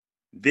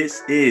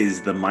This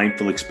is the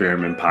Mindful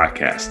Experiment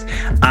Podcast.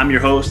 I'm your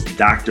host,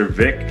 Dr.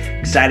 Vic.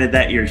 Excited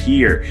that you're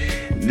here.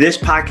 This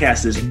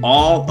podcast is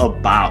all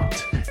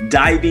about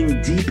diving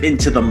deep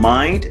into the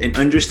mind and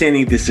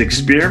understanding this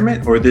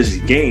experiment or this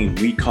game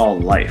we call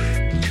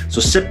life. So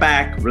sit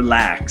back,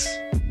 relax,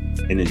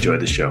 and enjoy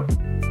the show.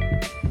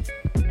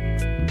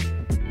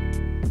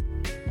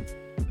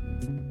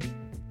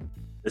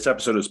 This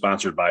episode is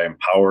sponsored by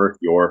Empower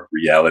Your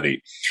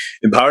Reality.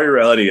 Empower Your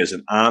Reality is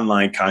an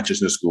online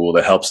consciousness school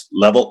that helps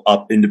level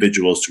up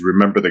individuals to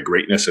remember the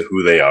greatness of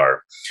who they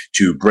are,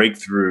 to break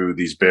through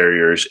these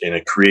barriers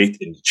and create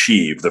and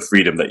achieve the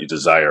freedom that you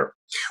desire.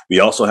 We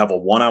also have a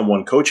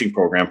one-on-one coaching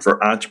program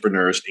for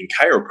entrepreneurs and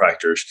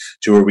chiropractors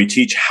to where we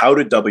teach how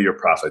to double your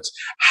profits,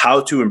 how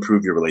to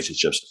improve your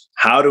relationships,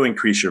 how to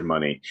increase your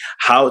money,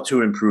 how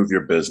to improve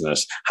your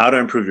business, how to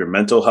improve your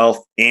mental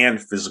health and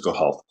physical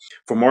health.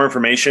 For more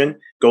information,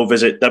 go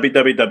visit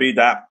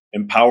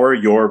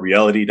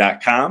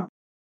www.empoweryourreality.com.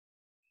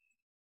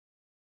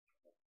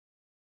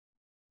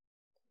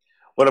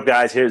 What up,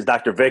 guys? Here's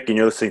Dr. Vic, and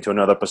you're listening to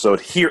another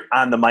episode here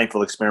on the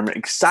Mindful Experiment.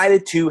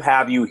 Excited to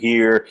have you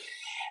here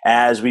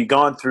as we've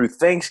gone through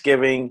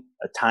Thanksgiving,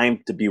 a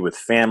time to be with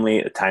family,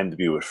 a time to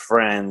be with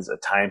friends, a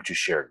time to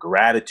share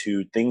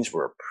gratitude, things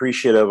we're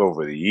appreciative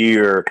over the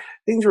year,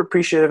 things we're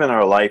appreciative in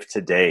our life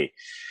today.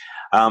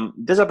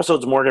 This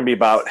episode is more going to be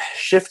about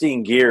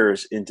shifting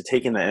gears into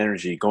taking the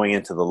energy going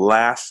into the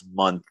last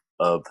month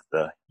of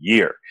the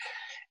year.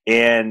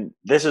 And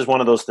this is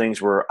one of those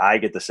things where I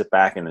get to sit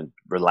back and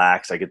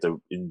relax. I get to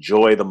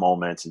enjoy the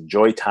moments,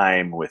 enjoy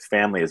time with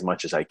family as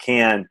much as I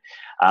can,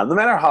 no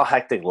matter how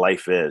hectic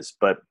life is.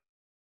 But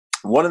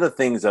one of the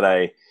things that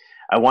I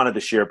wanted to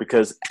share,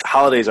 because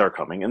holidays are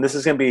coming, and this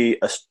is going to be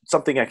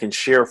something I can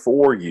share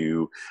for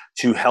you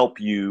to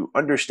help you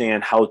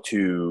understand how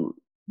to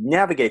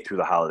navigate through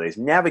the holidays,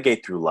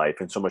 navigate through life,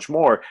 and so much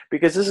more,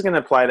 because this is going to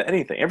apply to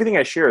anything. Everything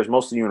I share is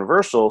mostly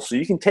universal, so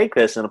you can take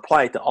this and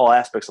apply it to all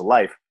aspects of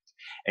life,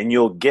 and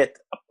you'll get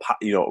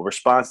a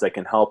response that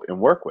can help and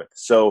work with.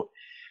 So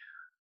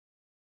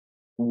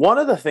one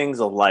of the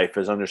things of life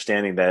is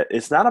understanding that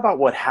it's not about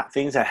what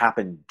things that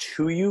happen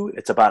to you,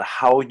 it's about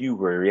how you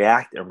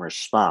react and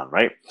respond,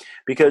 right?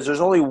 Because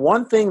there's only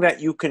one thing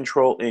that you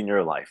control in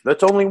your life.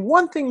 That's only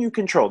one thing you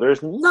control.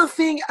 There's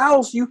nothing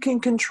else you can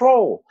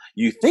control.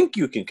 You think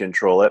you can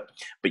control it,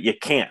 but you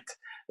can't.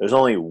 There's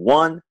only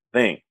one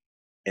thing,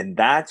 and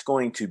that's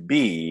going to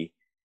be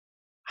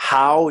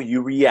how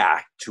you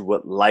react to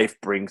what life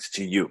brings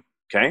to you,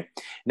 okay?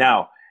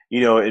 Now,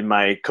 in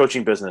my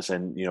coaching business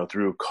and,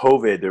 through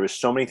COVID, there was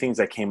so many things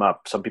that came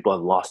up. Some people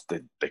had lost,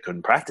 they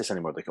couldn't practice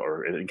anymore,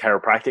 or in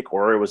chiropractic,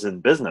 or it was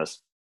in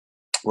business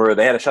where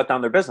they had to shut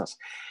down their business.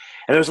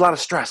 And there was a lot of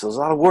stress. There was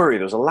a lot of worry.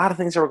 There was a lot of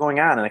things that were going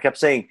on. And I kept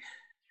saying,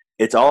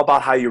 it's all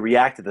about how you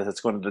react to this.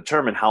 It's going to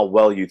determine how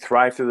well you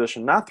thrive through this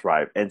or not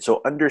thrive. And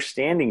so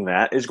understanding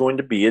that is going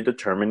to be a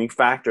determining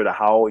factor to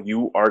how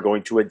you are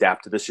going to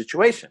adapt to the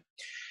situation.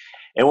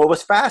 And what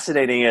was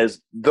fascinating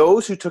is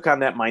those who took on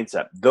that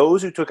mindset,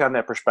 those who took on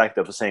that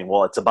perspective of saying,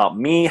 well, it's about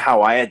me,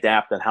 how I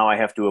adapt, and how I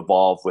have to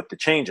evolve with the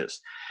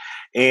changes.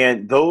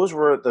 And those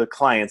were the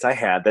clients I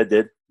had that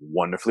did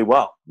wonderfully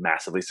well,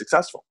 massively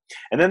successful.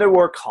 And then there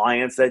were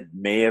clients that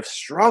may have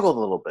struggled a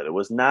little bit. It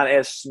was not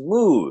as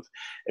smooth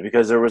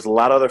because there was a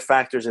lot of other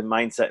factors in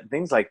mindset and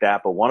things like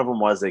that. But one of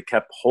them was they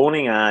kept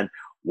holding on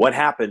what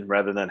happened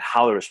rather than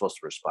how they were supposed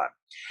to respond.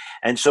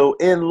 And so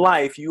in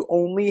life, you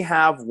only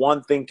have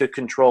one thing to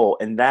control,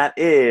 and that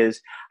is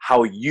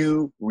how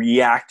you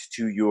react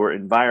to your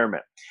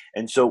environment.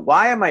 And so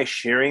why am I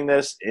sharing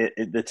this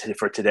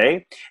for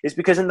today is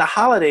because in the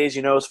holidays,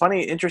 it's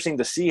funny, interesting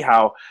to see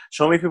how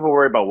so many people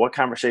worry about what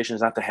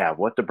conversations not to have,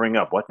 what to bring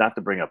up, what not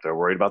to bring up. They're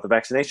worried about the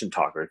vaccination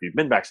talk, or if you've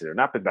been vaccinated or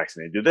not been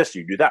vaccinated, do this,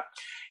 you do that.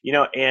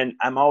 And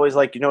I'm always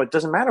like, it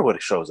doesn't matter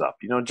what shows up.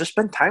 Just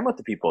spend time with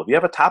the people. If you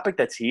have a topic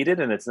that's heated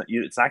and it's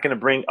not going to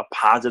bring a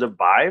positive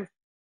vibe,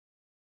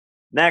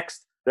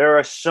 next. There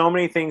are so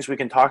many things we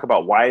can talk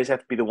about. Why does it have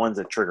to be the ones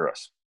that trigger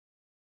us?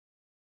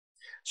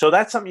 So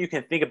that's something you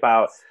can think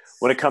about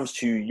when it comes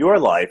to your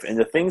life and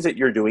the things that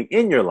you're doing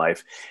in your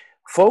life.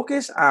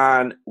 Focus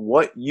on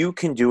what you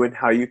can do and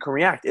how you can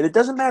react. And it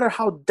doesn't matter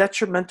how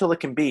detrimental it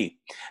can be.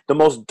 The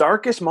most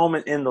darkest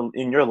moment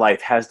in your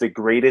life has the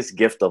greatest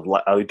gift of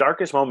life. The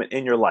darkest moment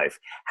in your life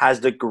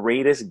has the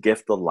greatest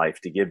gift of life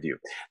to give you.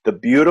 The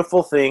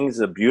beautiful things,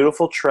 the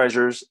beautiful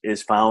treasures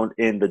is found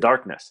in the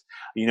darkness.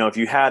 If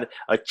you had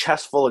a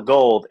chest full of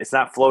gold, it's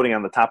not floating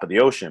on the top of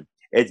the ocean.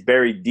 It's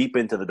buried deep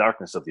into the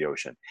darkness of the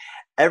ocean.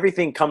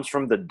 Everything comes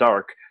from the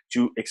dark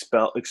to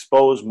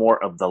expose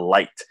more of the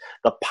light.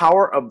 The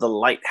power of the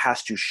light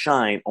has to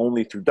shine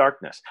only through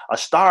darkness. A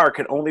star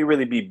can only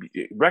really be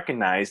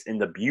recognized in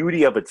the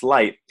beauty of its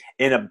light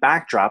in a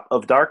backdrop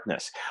of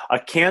darkness. A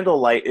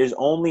candlelight is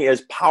only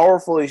as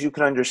powerful as you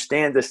can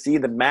understand to see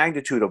the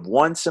magnitude of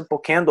one simple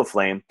candle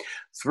flame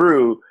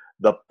through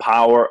the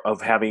power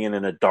of having it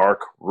in a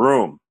dark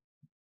room.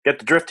 Get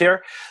the drift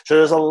here? So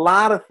there's a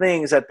lot of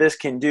things that this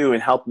can do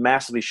and help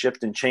massively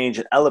shift and change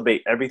and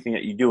elevate everything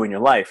that you do in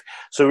your life.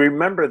 So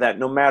remember that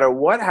no matter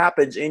what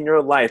happens in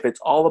your life, it's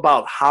all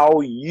about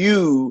how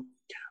you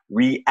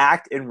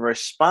react and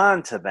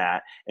respond to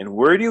that. And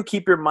where do you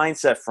keep your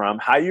mindset from?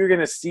 How you're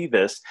going to see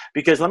this?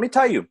 Because let me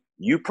tell you,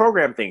 you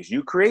program things,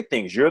 you create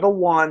things. You're the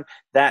one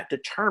that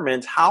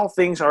determines how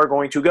things are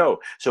going to go.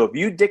 So if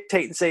you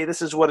dictate and say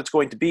this is what it's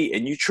going to be,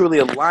 and you truly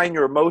align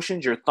your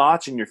emotions, your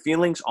thoughts, and your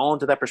feelings all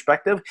into that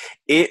perspective,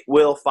 it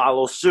will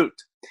follow suit.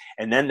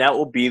 And then that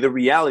will be the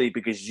reality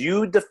because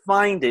you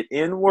defined it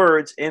in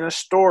words, in a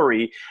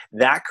story.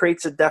 That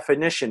creates a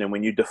definition. And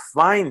when you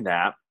define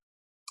that,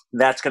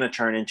 that's going to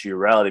turn into your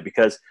reality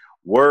because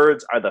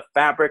words are the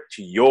fabric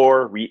to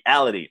your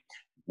reality.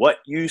 What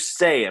you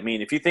say. I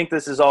mean, if you think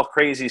this is all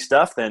crazy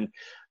stuff, then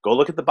go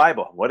look at the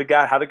Bible.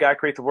 How did God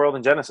create the world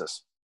in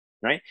Genesis?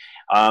 Right?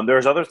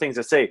 There's other things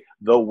that say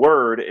the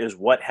word is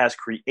what has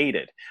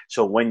created.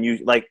 So when you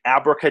like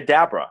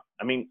abracadabra,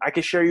 I mean, I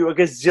could share you a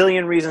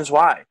gazillion reasons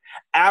why.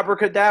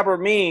 Abracadabra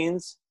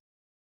means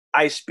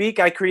I speak,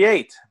 I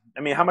create. I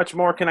mean, how much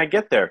more can I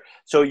get there?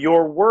 So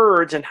your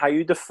words and how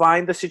you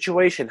define the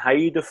situation, how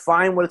you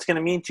define what it's going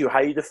to mean to you, how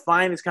you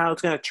define it's how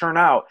it's going to turn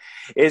out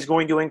is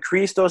going to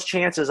increase those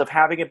chances of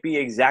having it be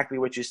exactly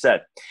what you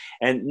said.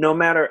 And no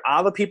matter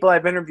all the people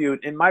I've interviewed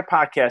in my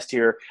podcast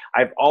here,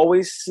 I've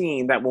always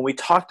seen that when we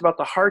talked about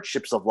the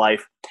hardships of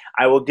life,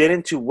 I will get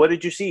into what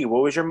did you see?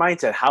 What was your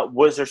mindset? How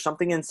was there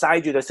something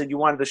inside you that said you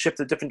wanted to shift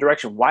a different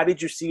direction? Why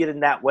did you see it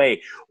in that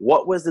way?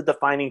 What was the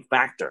defining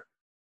factor?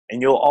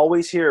 And you'll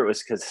always hear it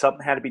was because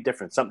something had to be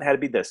different. Something had to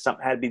be this.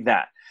 Something had to be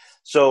that.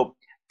 So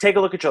take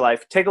a look at your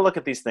life. Take a look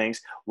at these things.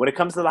 When it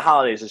comes to the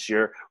holidays this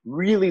year,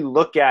 really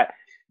look at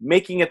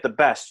making it the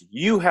best.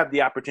 You have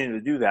the opportunity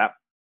to do that,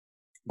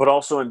 but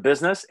also in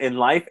business, in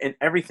life, in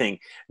everything.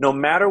 No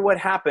matter what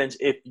happens,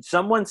 if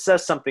someone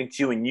says something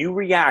to you and you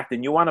react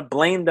and you want to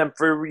blame them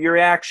for your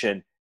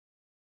reaction,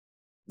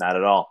 not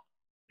at all.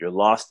 You're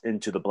lost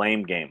into the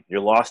blame game. You're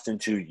lost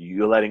into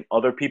you're letting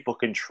other people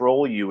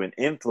control you and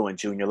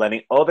influence you, and you're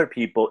letting other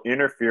people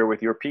interfere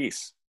with your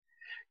peace.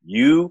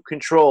 You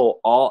control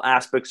all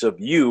aspects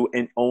of you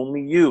and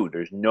only you.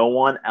 There's no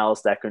one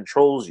else that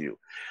controls you.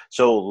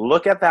 So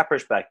look at that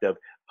perspective.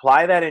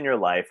 Apply that in your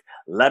life.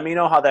 Let me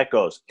know how that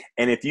goes.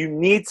 And if you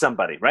need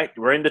somebody, right?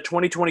 We're into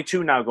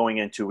 2022 now going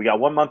into. We got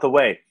 1 month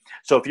away.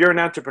 So if you're an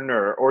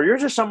entrepreneur or you're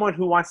just someone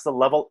who wants to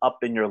level up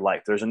in your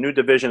life, there's a new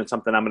division. It's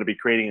something I'm going to be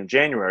creating in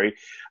January.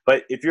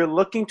 But if you're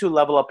looking to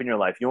level up in your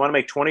life, you want to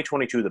make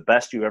 2022 the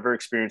best you've ever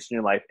experienced in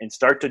your life and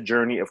start the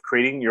journey of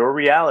creating your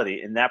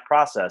reality in that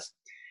process,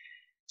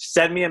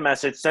 send me a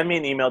message, send me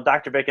an email,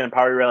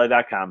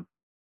 drvic@empoweryourreality.com.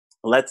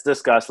 Let's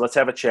discuss. Let's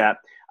have a chat.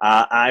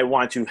 I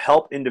want to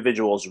help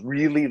individuals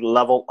really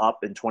level up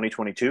in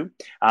 2022.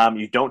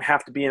 You don't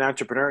have to be an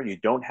entrepreneur. You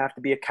don't have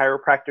to be a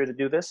chiropractor to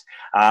do this.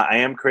 I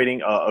am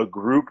creating a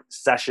group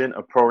session,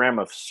 a program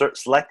of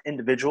select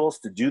individuals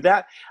to do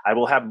that. I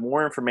will have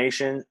more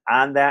information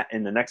on that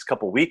in the next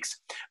couple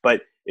weeks.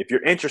 But if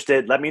you're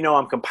interested, let me know.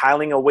 I'm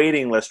compiling a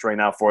waiting list right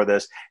now for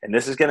this, and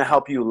this is going to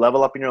help you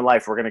level up in your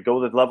life. We're going to go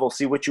to the level,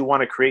 see what you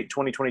want to create in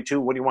 2022.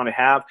 What do you want to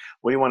have?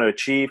 What do you want to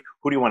achieve?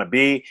 Who do you want to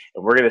be?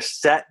 And we're going to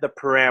set the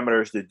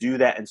parameters to do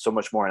that and so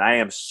much more. And I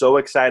am so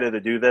excited to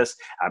do this.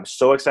 I'm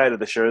so excited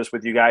to share this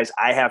with you guys.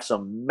 I have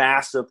some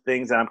massive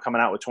things that I'm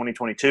coming out with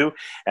 2022,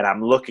 and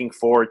I'm looking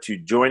forward to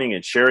joining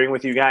and sharing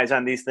with you guys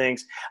on these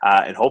things.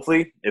 And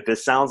hopefully, if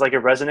this sounds like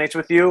it resonates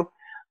with you,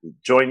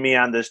 join me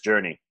on this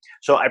journey.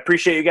 So I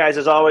appreciate you guys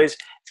as always.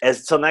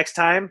 Until next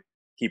time,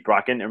 keep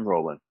rocking and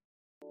rolling.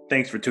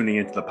 Thanks for tuning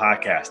into the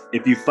podcast.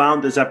 If you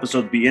found this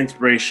episode to be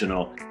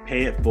inspirational,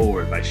 pay it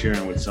forward by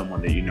sharing with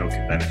someone that you know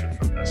can benefit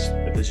from this.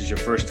 If this is your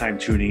first time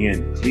tuning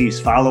in, please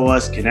follow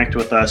us, connect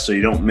with us so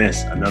you don't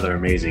miss another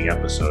amazing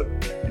episode.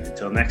 And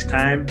until next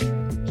time,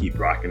 keep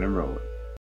rocking and rolling.